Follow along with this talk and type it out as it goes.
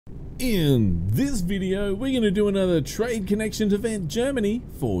In this video, we're going to do another Trade Connections event Germany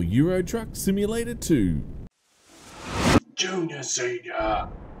for Euro Truck Simulator 2. Junior, Senior.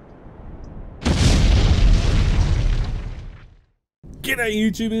 G'day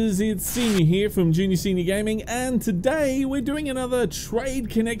YouTubers, it's Senior here from Junior Senior Gaming, and today we're doing another Trade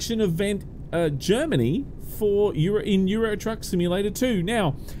Connection event Germany for Euro Truck Simulator 2.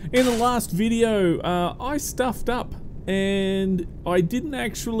 Now, in the last video, I stuffed up and I didn't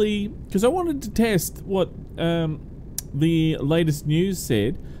actually, because I wanted to test what the latest news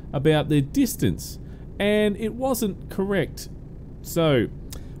said about the distance, and it wasn't correct. So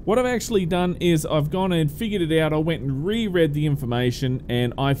what I've actually done is I've gone and figured it out. I went and reread the information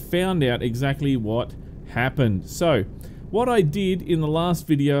and I found out exactly what happened. So what I did in the last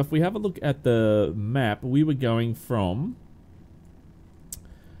video, if we have a look at the map, we were going from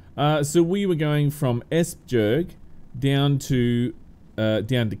Esbjerg down to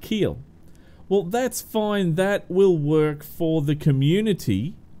Kiel. Well, that's fine, that will work for the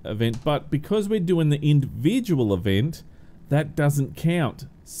community event, but because we're doing the individual event, that doesn't count.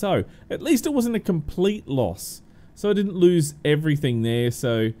 So at least it wasn't a complete loss, so I didn't lose everything there.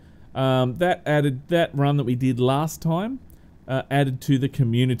 So that run that we did last time added to the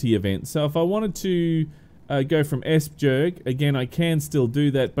community event. So if I wanted to go from Esbjerg, again, I can still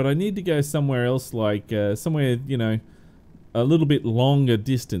do that, but I need to go somewhere else, like somewhere, you know, a little bit longer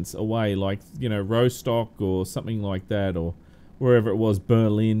distance away, like, you know, Rostock or something like that, or wherever it was,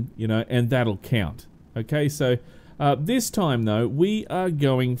 Berlin, you know, and that'll count. Okay, so this time though, we are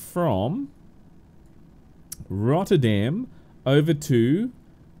going from Rotterdam over to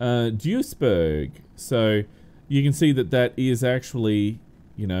Duisburg. So you can see that that is actually,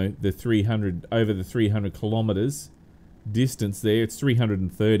 you know, the 300, over the 300 kilometers distance there. It's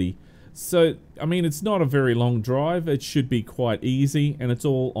 330. So, I mean, it's not a very long drive. It should be quite easy, and it's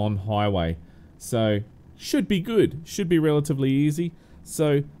all on highway. So, should be good. Should be relatively easy.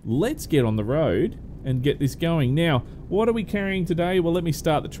 So, let's get on the road and get this going. Now, what are we carrying today? Well, let me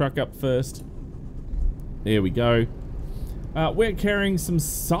start the truck up first. There we go. We're carrying some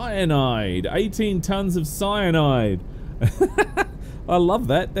cyanide. 18 tons of cyanide. I love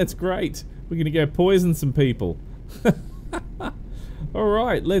that. That's great. We're going to go poison some people.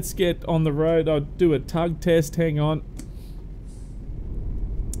 Alright, let's get on the road. I'll do a tug test. Hang on.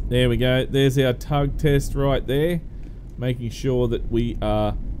 There we go. There's our tug test right there. Making sure that we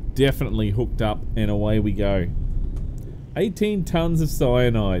are definitely hooked up, and away we go. 18 tons of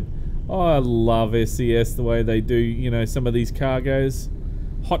cyanide. Oh, I love SCS, the way they do, you know, some of these cargoes.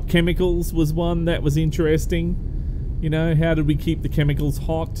 Hot chemicals was one that was interesting. You know, how did we keep the chemicals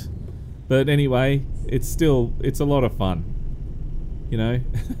hot? But anyway, it's a lot of fun. You know,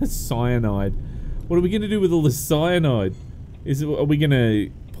 cyanide. What are we going to do with all this cyanide? Are we going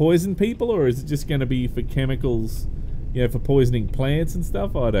to poison people, or is it just going to be for chemicals, you know, for poisoning plants and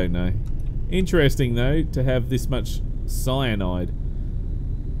stuff? I don't know. Interesting though, to have this much cyanide.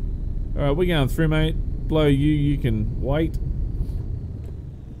 Alright, we're going through, mate. Blow you can wait.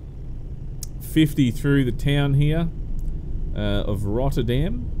 50 through the town here of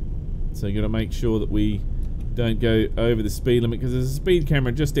Rotterdam. So you got to make sure that we don't go over the speed limit, because there's a speed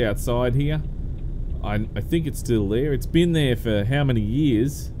camera just outside here. I think it's still there. It's been there for how many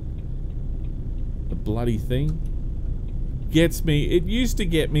years? The bloody thing gets me. It used to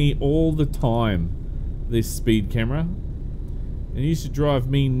get me all the time, this speed camera. And it used to drive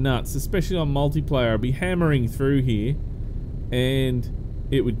me nuts, especially on multiplayer. I'd be hammering through here and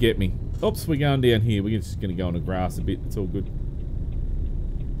it would get me. Oops, we're going down here. We're just going to go on the grass a bit. It's all good.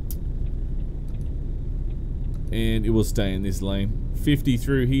 And it will stay in this lane. 50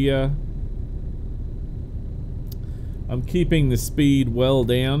 through here. I'm keeping the speed well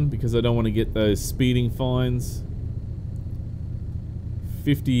down because I don't want to get those speeding fines.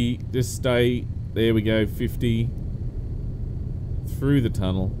 50, just stay. There we go, 50 through the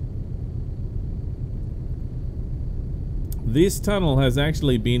tunnel. This tunnel has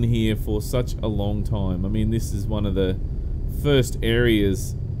actually been here for such a long time. I mean, this is one of the first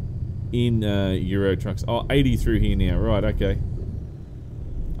areas in Euro Trucks. Oh, 80 through here now. Right, okay.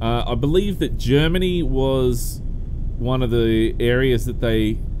 I believe that Germany was one of the areas that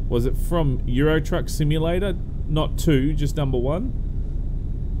they... Was it from Euro Truck Simulator? Not 2, just number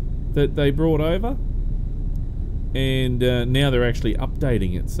 1. That they brought over. And now they're actually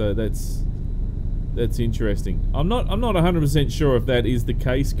updating it. So that's interesting. I'm not 100% sure if that is the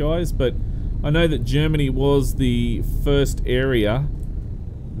case, guys. But I know that Germany was the first area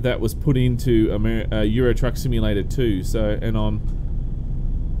that was put into Euro Truck Simulator 2. So, and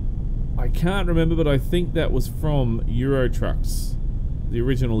I can't remember, but I think that was from Euro Trucks. the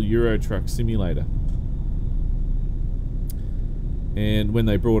original Euro Truck Simulator. And when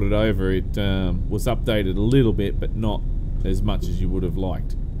they brought it over, it was updated a little bit, but not as much as you would have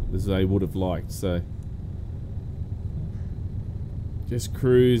liked, as they would have liked. So just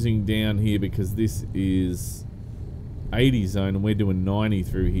cruising down here because this is 80 zone and we're doing 90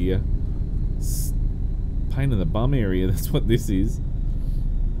 through here. It's pain in the bum area, that's what this is.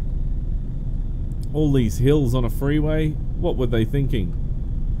 All these hills on a freeway, what were they thinking?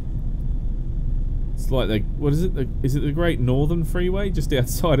 It's like they, what is it? Is it the Great Northern Freeway just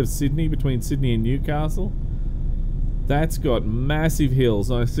outside of Sydney, between Sydney and Newcastle? That's got massive hills.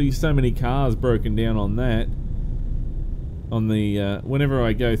 I see so many cars broken down on that. On the whenever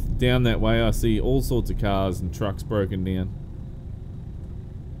I go down that way, I see all sorts of cars and trucks broken down.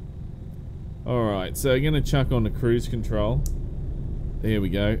 Alright, so I'm going to chuck on the cruise control. There we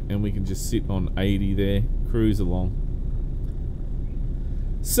go, and we can just sit on 80 there, cruise along.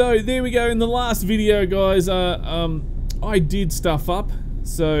 So there we go. In the last video, guys, I did stuff up.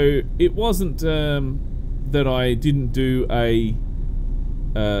 So it wasn't that I didn't do an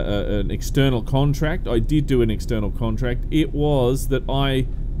external contract. I did do an external contract. It was that I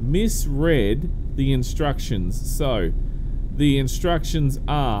misread the instructions. So the instructions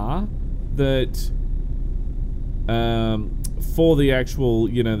are that for the actual,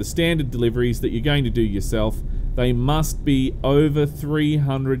 you know, the standard deliveries that you're going to do yourself, they must be over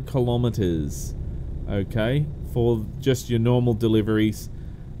 300 kilometers. Okay, for just your normal deliveries.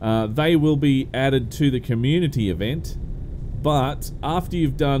 They will be added to the community event, but after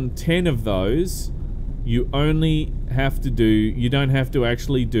you've done 10 of those, you only have to do, you don't have to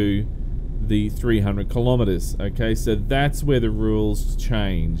actually do the 300 kilometers. Okay, so that's where the rules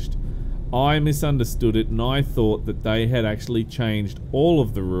changed. I misunderstood it and I thought that they had actually changed all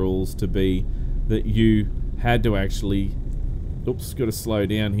of the rules to be that you had to actually, oops, got to slow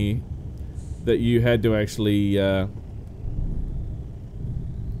down here, that you had to actually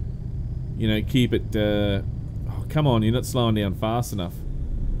you know, keep it oh, come on, you're not slowing down fast enough.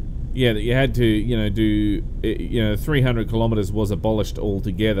 Yeah, that you had to, you know, do, you know, 300 kilometers was abolished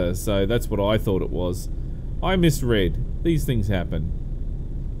altogether. So that's what I thought it was. I misread. These things happen.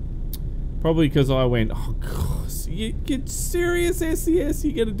 Probably because I went, oh gosh, you get serious, SCS?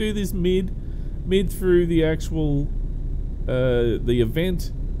 You got to do this mid through the actual the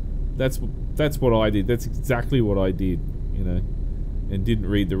event. That's what I did. That's exactly what I did, you know, and didn't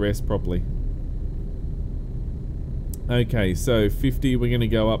read the rest properly. Okay, so 50, we're going to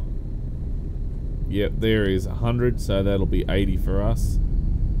go up. Yep, there is 100, so that'll be 80 for us.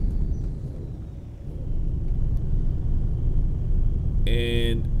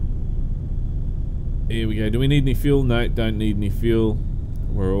 And here we go. Do we need any fuel? No, don't need any fuel.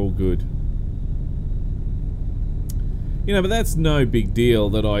 We're all good. You know, but that's no big deal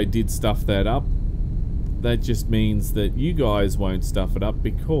that I did stuff that up. That just means that you guys won't stuff it up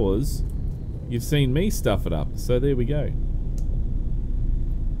because you've seen me stuff it up. So there we go.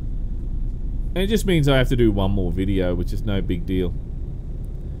 And it just means I have to do one more video, which is no big deal.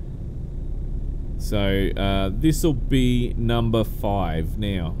 So this will be number 5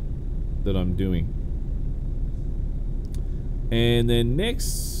 now that I'm doing. And then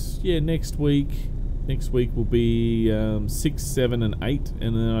next week will be 6, 7, and 8,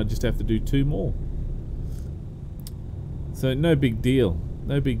 and then I just have to do 2 more. So no big deal.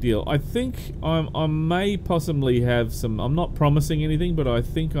 No big deal. I think I may possibly have some, I'm not promising anything, but I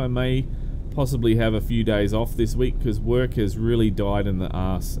think I may possibly have a few days off this week because work has really died in the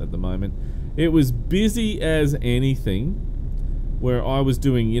arse at the moment. It was busy as anything, where I was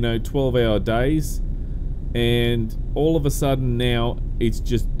doing, you know, 12-hour days, and all of a sudden now it's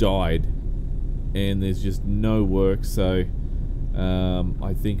just died and there's just no work. So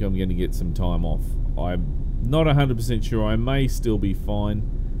I think I'm going to get some time off. I'm not 100% sure. I may still be fine,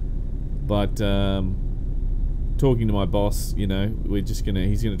 but talking to my boss, you know, he's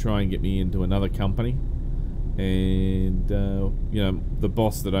gonna try and get me into another company, and you know, the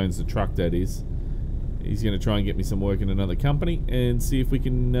boss that owns the truck, that is, he's gonna try and get me some work in another company and see if we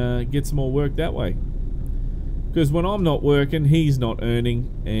can get some more work that way. Because when I'm not working, he's not earning,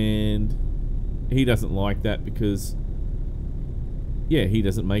 and he doesn't like that because, yeah, he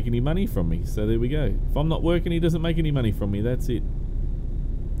doesn't make any money from me. So there we go. If I'm not working, he doesn't make any money from me. That's it.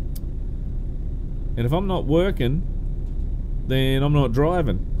 And if I'm not working, then I'm not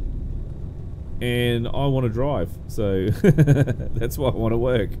driving. And I want to drive. So that's why I want to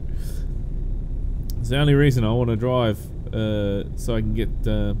work. It's the only reason I want to drive, so I can get,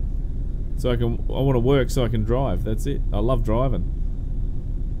 I want to work so I can drive. That's it. I love driving.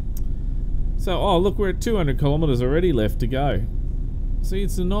 So, oh look, we're at 200 kilometers already left to go. See,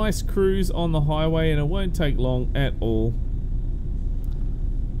 it's a nice cruise on the highway and it won't take long at all.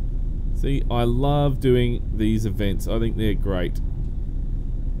 See, I love doing these events. I think they're great.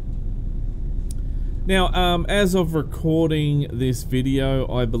 Now, as of recording this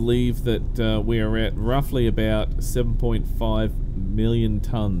video, I believe that we are at roughly about 7.5 million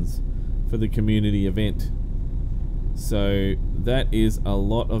tons for the community event. So that is a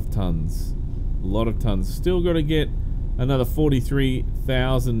lot of tons. A lot of tons. Still got to get another 43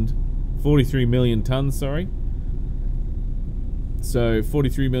 million tons, sorry. So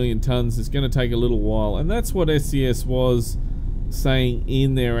 43 million tons is going to take a little while, and that's what SCS was saying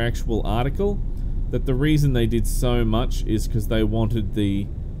in their actual article, that the reason they did so much is because they wanted the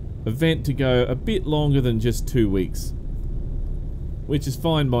event to go a bit longer than just 2 weeks, which is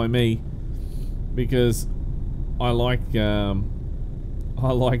fine by me, because I like the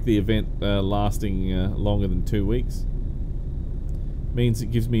event lasting longer than 2 weeks. Means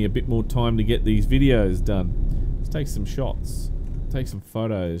it gives me a bit more time to get these videos done. Let's take some shots, take some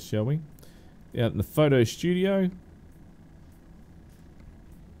photos, shall we? Out in the photo studio.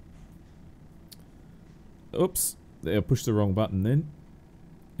 Oops, I pushed the wrong button then.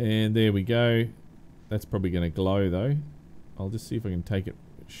 And there we go. That's probably going to glow though. I'll just see if I can take it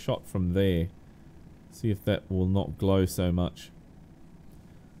shot from there. See if that will not glow so much.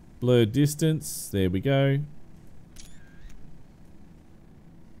 Blur distance, there we go.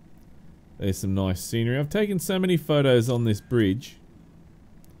 There's some nice scenery. I've taken so many photos on this bridge.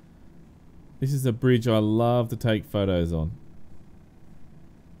 This is a bridge I love to take photos on.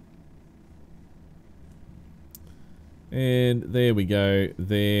 And there we go.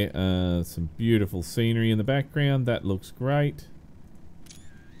 There, some beautiful scenery in the background. That looks great.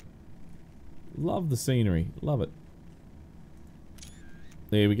 Love the scenery. Love it.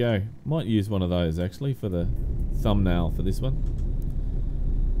 There we go. Might use one of those actually for the thumbnail for this one.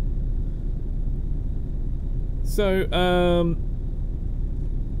 So,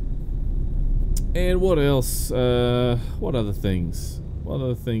 and what else? What other things? What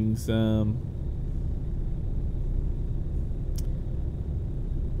other things?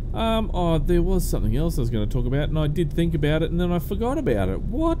 Oh, there was something else I was going to talk about, and I did think about it, and then I forgot about it.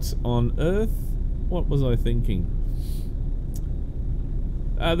 What on earth? What was I thinking?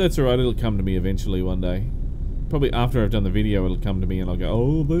 That's alright, it'll come to me eventually one day. Probably after I've done the video, it'll come to me and I'll go,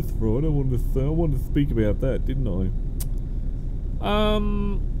 oh, that's right, I wanted to speak about that, didn't I?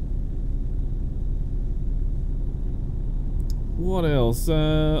 What else?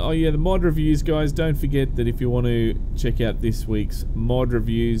 Oh yeah, the mod reviews, guys. Don't forget that if you want to check out this week's mod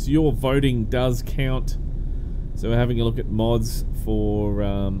reviews, your voting does count. So we're having a look at mods for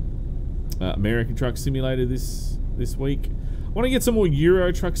American Truck Simulator this week. I want to get some more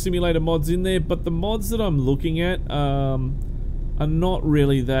Euro Truck Simulator mods in there, but the mods that I'm looking at are not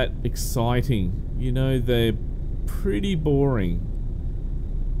really that exciting. You know, they're pretty boring.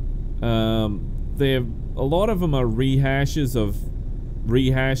 A lot of them are rehashes of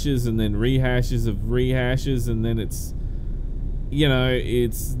rehashes and then rehashes of rehashes, and then it's, you know,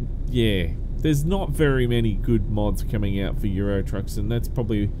 it's, yeah. There's not very many good mods coming out for Euro Trucks, and that's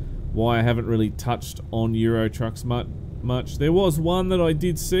probably why I haven't really touched on Euro Trucks much. There was one that I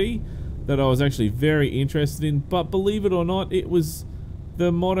did see that I was actually very interested in, but believe it or not, it was,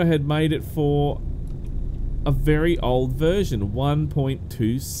 the modder had made it for a very old version,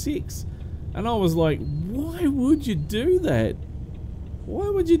 1.26, and I was like, why would you do that? Why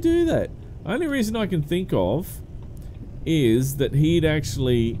would you do that? Only reason I can think of is that he'd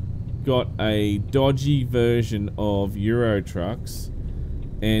actually got a dodgy version of Euro Trucks,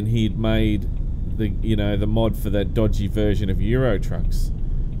 and he'd made the, you know, the mod for that dodgy version of Euro Trucks.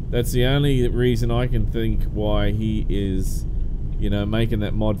 That's the only reason I can think why he is, you know, making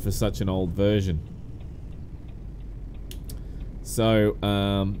that mod for such an old version. So,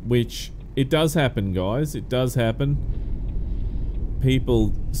 which, it does happen, guys. It does happen.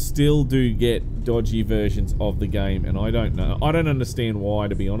 People still do get dodgy versions of the game, and I don't know. I don't understand why,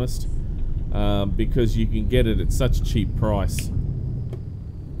 to be honest. Because you can get it at such a cheap price.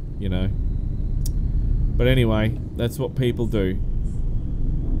 You know. But anyway, that's what people do.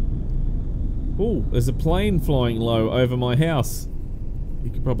 Oh, there's a plane flying low over my house. You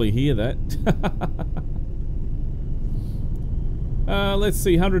can probably hear that. Let's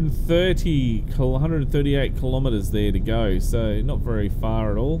see, 138 kilometers there to go, so not very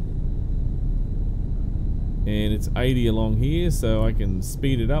far at all. And it's 80 along here, so I can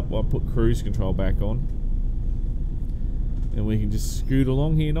speed it up while I put cruise control back on. And we can just scoot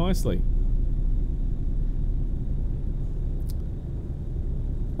along here nicely.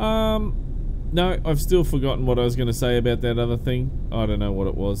 No, I've still forgotten what I was going to say about that other thing. I don't know what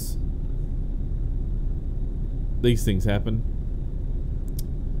it was. These things happen.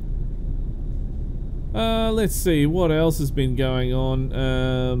 Let's see, what else has been going on?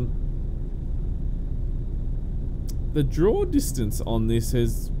 The draw distance on this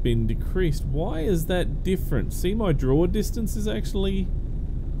has been decreased. Why is that different? See, my draw distance is actually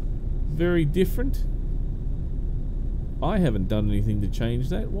very different. I haven't done anything to change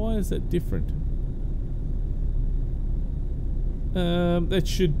that. Why is that different? That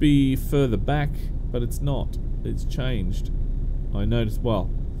should be further back, but it's not. It's changed. I noticed,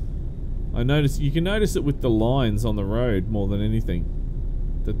 well, you can notice it with the lines on the road more than anything.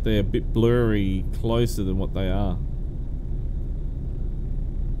 That they're a bit blurry closer than what they are.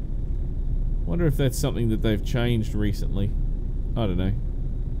 Wonder if that's something that they've changed recently. I don't know.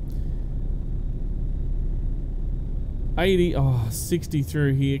 80, oh, 60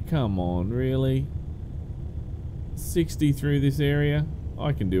 through here, come on, really? 60 through this area?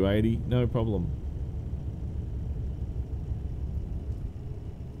 I can do 80, no problem.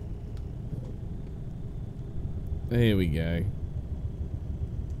 There we go.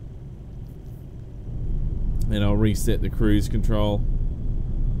 And I'll reset the cruise control.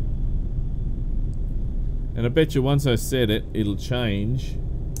 And I bet you once I set it, it'll change.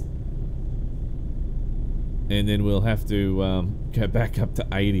 And then we'll have to go back up to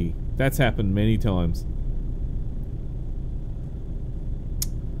 80. That's happened many times.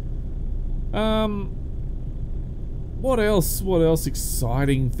 What else? What else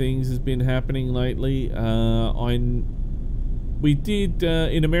exciting things has been happening lately? We did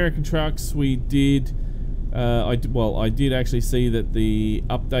in American Trucks. We did. I did actually see that the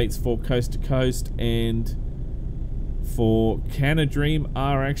updates for Coast to Coast and for Canadream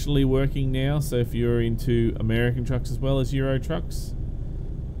are actually working now. So if you're into American Trucks as well as Euro Trucks,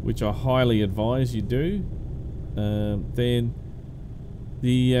 which I highly advise you do, then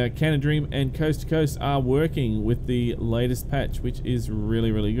the Canadream and Coast to Coast are working with the latest patch, which is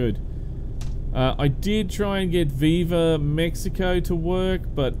really, really good. I did try and get Viva Mexico to work,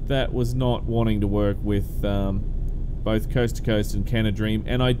 but that was not wanting to work with both Coast to Coast and Canadream,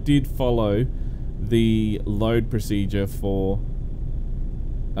 and I did follow the load procedure for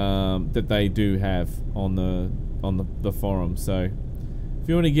that they do have on the forum. So if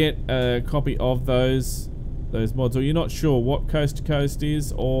you want to get a copy of those mods, or you're not sure what Coast to Coast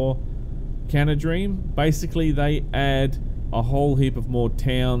is or Canadream, basically they add a whole heap of more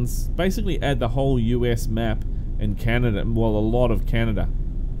towns, basically add the whole US map and Canada, well, a lot of Canada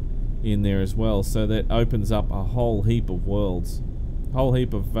in there as well, so that opens up a whole heap of worlds, a whole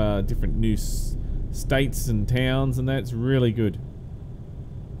heap of different new states and towns, and that's really good.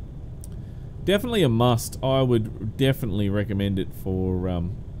 Definitely a must. I would definitely recommend it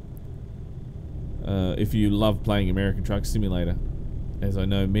for if you love playing American Truck Simulator, as I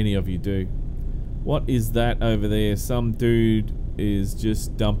know many of you do. What is that over there? Some dude is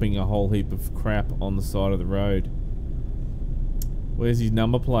just dumping a whole heap of crap on the side of the road. Where's his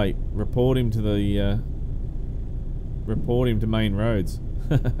number plate? Report him to the main roads.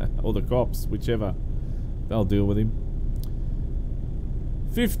 Or the cops, whichever. They'll deal with him.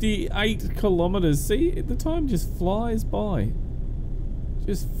 58 kilometers. See, the time just flies by.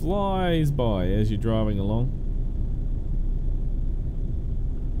 Just flies by as you're driving along.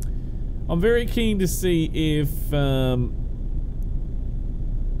 I'm very keen to see if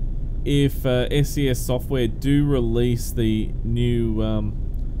SCS Software do release the new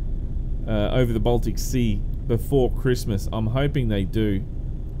over the Baltic Sea before Christmas. I'm hoping they do,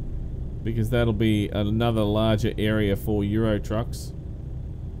 because that'll be another larger area for Euro trucks.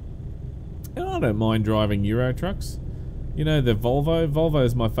 And I don't mind driving Euro trucks. You know, the Volvo. Volvo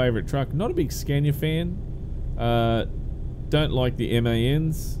is my favourite truck. Not a big Scania fan. Don't like the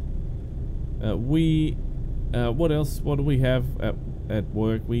MANs. What else? What do we have at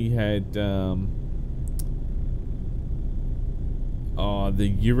work? We had the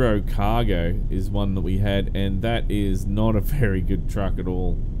Euro Cargo is one that we had, and that is not a very good truck at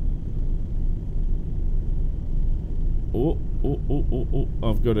all. Oh,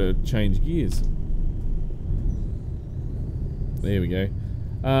 I've got to change gears. There we go.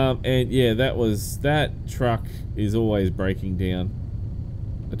 And yeah, that truck is always breaking down.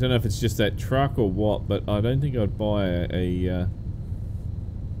 I don't know if it's just that truck or what, but I don't think I'd buy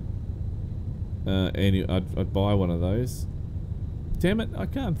I'd buy one of those. Damn it, I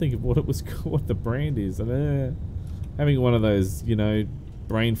can't think of what it was, what the brand is. Having one of those, you know,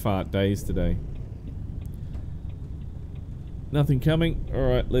 brain fart days today. Nothing coming.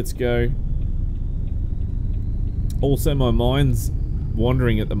 Alright, let's go. Also, my mind's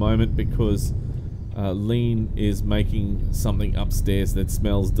wandering at the moment because Lean is making something upstairs that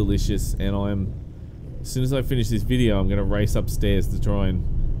smells delicious, and as soon as I finish this video, I'm going to race upstairs to try and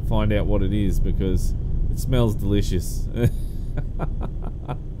find out what it is, because it smells delicious.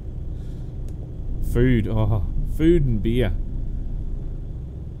 Food, oh, food and beer.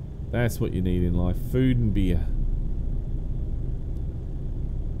 That's what you need in life, food and beer.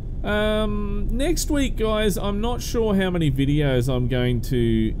 Next week, guys, I'm not sure how many videos I'm going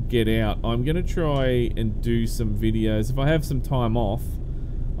to get out. I'm going to try and do some videos. If I have some time off,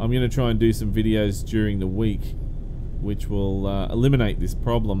 I'm going to try and do some videos during the week, which will eliminate this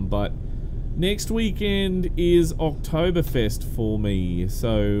problem. But next weekend is Oktoberfest for me.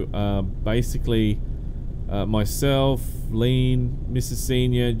 So, basically, myself, Lean, Mrs.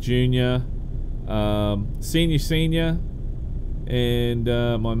 Senior, Junior, Senior, and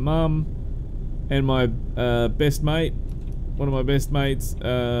my mum, and my best mate, one of my best mates,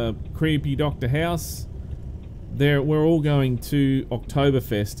 Creepy Dr. House. We're all going to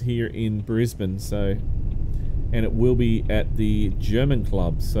Oktoberfest here in Brisbane, so, and it will be at the German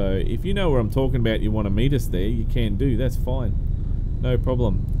Club. So if you know where I'm talking about, you want to meet us there, you can do. That's fine, no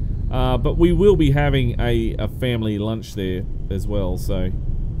problem. But we will be having a family lunch there as well, so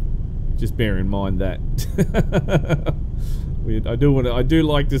just bear in mind that. I do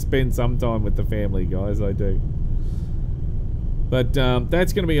like to spend some time with the family, guys. I do. But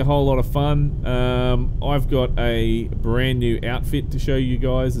that's going to be a whole lot of fun. I've got a brand new outfit to show you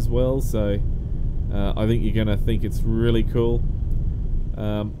guys as well, so I think you're going to think it's really cool.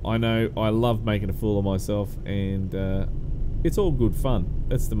 I know I love making a fool of myself, and it's all good fun.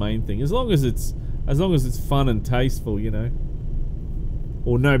 That's the main thing. As long as it's fun and tasteful, you know,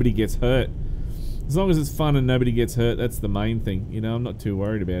 or nobody gets hurt. As long as it's fun and nobody gets hurt, that's the main thing. You know, I'm not too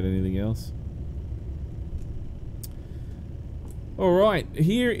worried about anything else. Alright,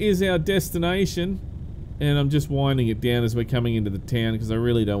 here is our destination. And I'm just winding it down as we're coming into the town, because I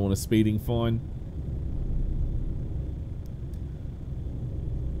really don't want a speeding fine.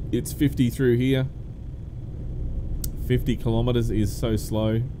 It's 50 through here. 50 kilometers is so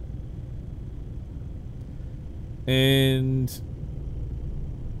slow. And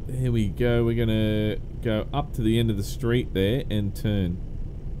there we go. We're gonna go up to the end of the street there and turn.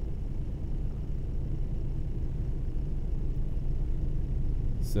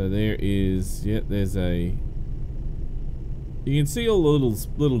 So there is, yeah, there's a, you can see all the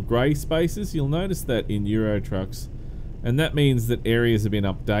little grey spaces. You'll notice that in Euro trucks, and that means that areas have been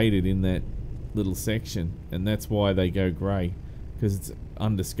updated in that little section, and that's why they go grey, because it's an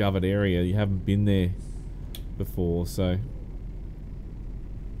undiscovered area. You haven't been there before, so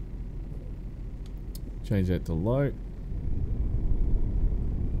change that to low.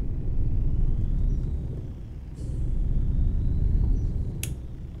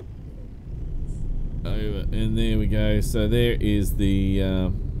 Over, and there we go. So there is the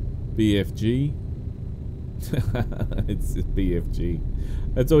BFG. It's BFG.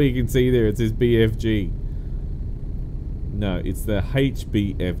 That's all you can see there. It says BFG. No, it's the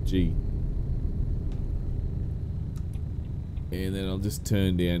HBFG. And then I'll just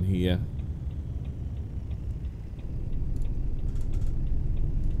turn down here.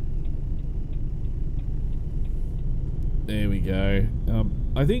 There we go.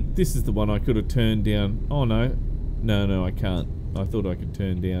 I think this is the one I could have turned down. Oh no. No, I can't. I thought I could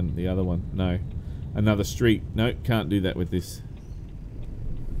turn down the other one. No. Another street. No, can't do that with this.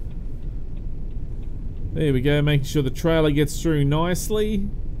 There we go, making sure the trailer gets through nicely.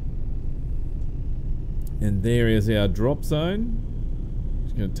 And there is our drop zone.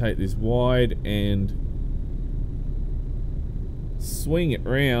 Just going to take this wide and swing it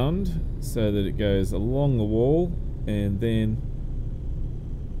round so that it goes along the wall, and then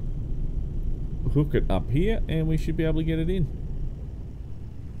hook it up here, and we should be able to get it in.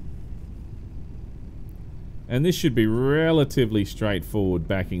 And this should be relatively straightforward,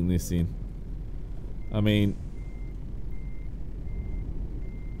 backing this in. I mean,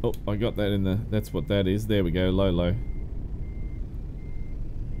 oh, I got that in the, that's what that is. There we go, low.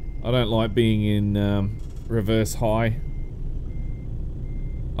 I don't like being in reverse high.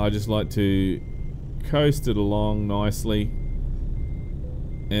 I just like to coast it along nicely,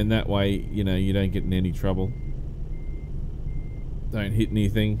 and that way, you know, you don't get in any trouble. Don't hit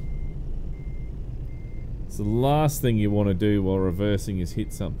anything. So the last thing you want to do while reversing is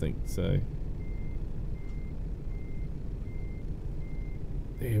hit something. So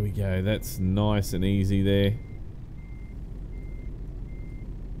there we go. That's nice and easy there.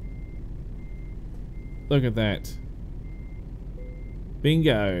 Look at that.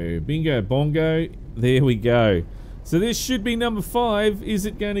 Bingo. Bingo bongo. There we go. So this should be number 5. Is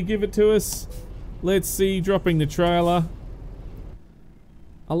it going to give it to us? Let's see, dropping the trailer.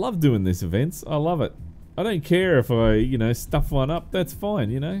 I love doing these events. I love it. I don't care if I, you know, stuff one up. That's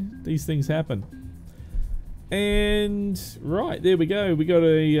fine, you know. These things happen. And, right, there we go. We got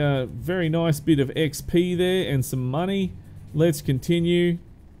a very nice bit of XP there and some money. Let's continue.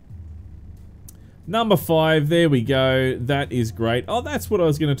 Number 5, there we go. That is great. Oh, that's what I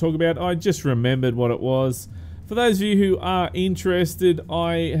was going to talk about. I just remembered what it was. For those of you who are interested,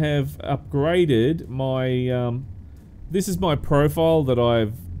 I have upgraded my... this is my profile that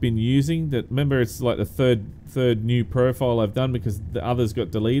I've been using. That, remember, it's like the third new profile I've done because the others got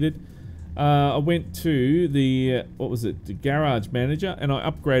deleted. I went to the, what was it, the garage manager, and I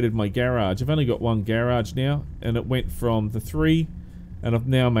upgraded my garage. I've only got one garage now, and it went from the 3, and I've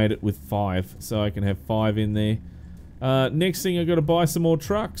now made it with 5, so I can have 5 in there. Next thing, I've got to buy some more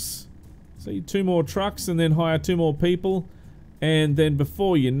trucks. So 2 more trucks, and then hire 2 more people, and then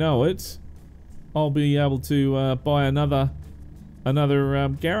before you know it, I'll be able to buy another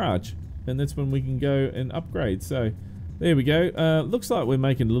garage, and that's when we can go and upgrade. So there we go. Looks like we're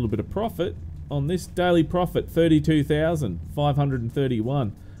making a little bit of profit on this. Daily profit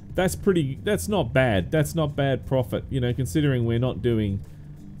 32,531. That's pretty. That's not bad. That's not bad profit. You know, considering we're not doing.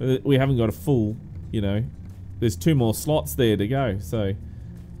 We haven't got a full. You know, there's 2 more slots there to go. So,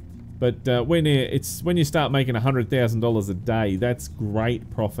 but when you start making $100,000 a day, that's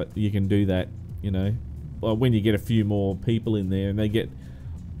great profit. You can do that. You know, well, when you get a few more people in there and they get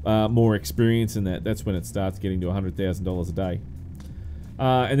more experience in that, that's when it starts getting to $100,000 a day.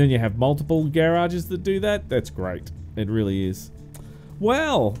 And then you have multiple garages that do that. That's great. It really is.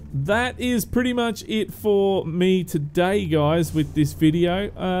 Well, that is pretty much it for me today, guys, with this video.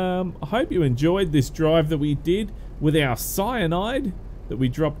 I hope you enjoyed this drive that we did with our cyanide that we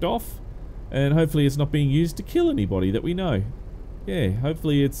dropped off, and hopefully it's not being used to kill anybody that we know. Yeah,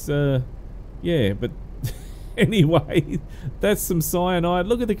 hopefully it's yeah, but anyway, that's some cyanide.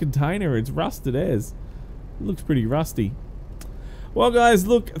 Look at the container, it's rusted as. It looks pretty rusty. Well, guys,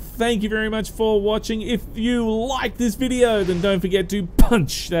 look, thank you very much for watching. If you like this video, then don't forget to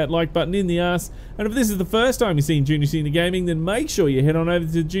punch that like button in the ass. And if this is the first time you've seen Junior Senior Gaming, then make sure you head on over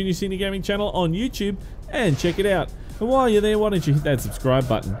to the Junior Senior Gaming channel on YouTube and check it out. And while you're there, why don't you hit that subscribe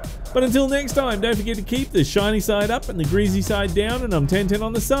button. But until next time, don't forget to keep the shiny side up and the greasy side down, and I'm 1010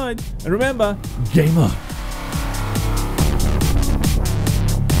 on the side. And remember, game on.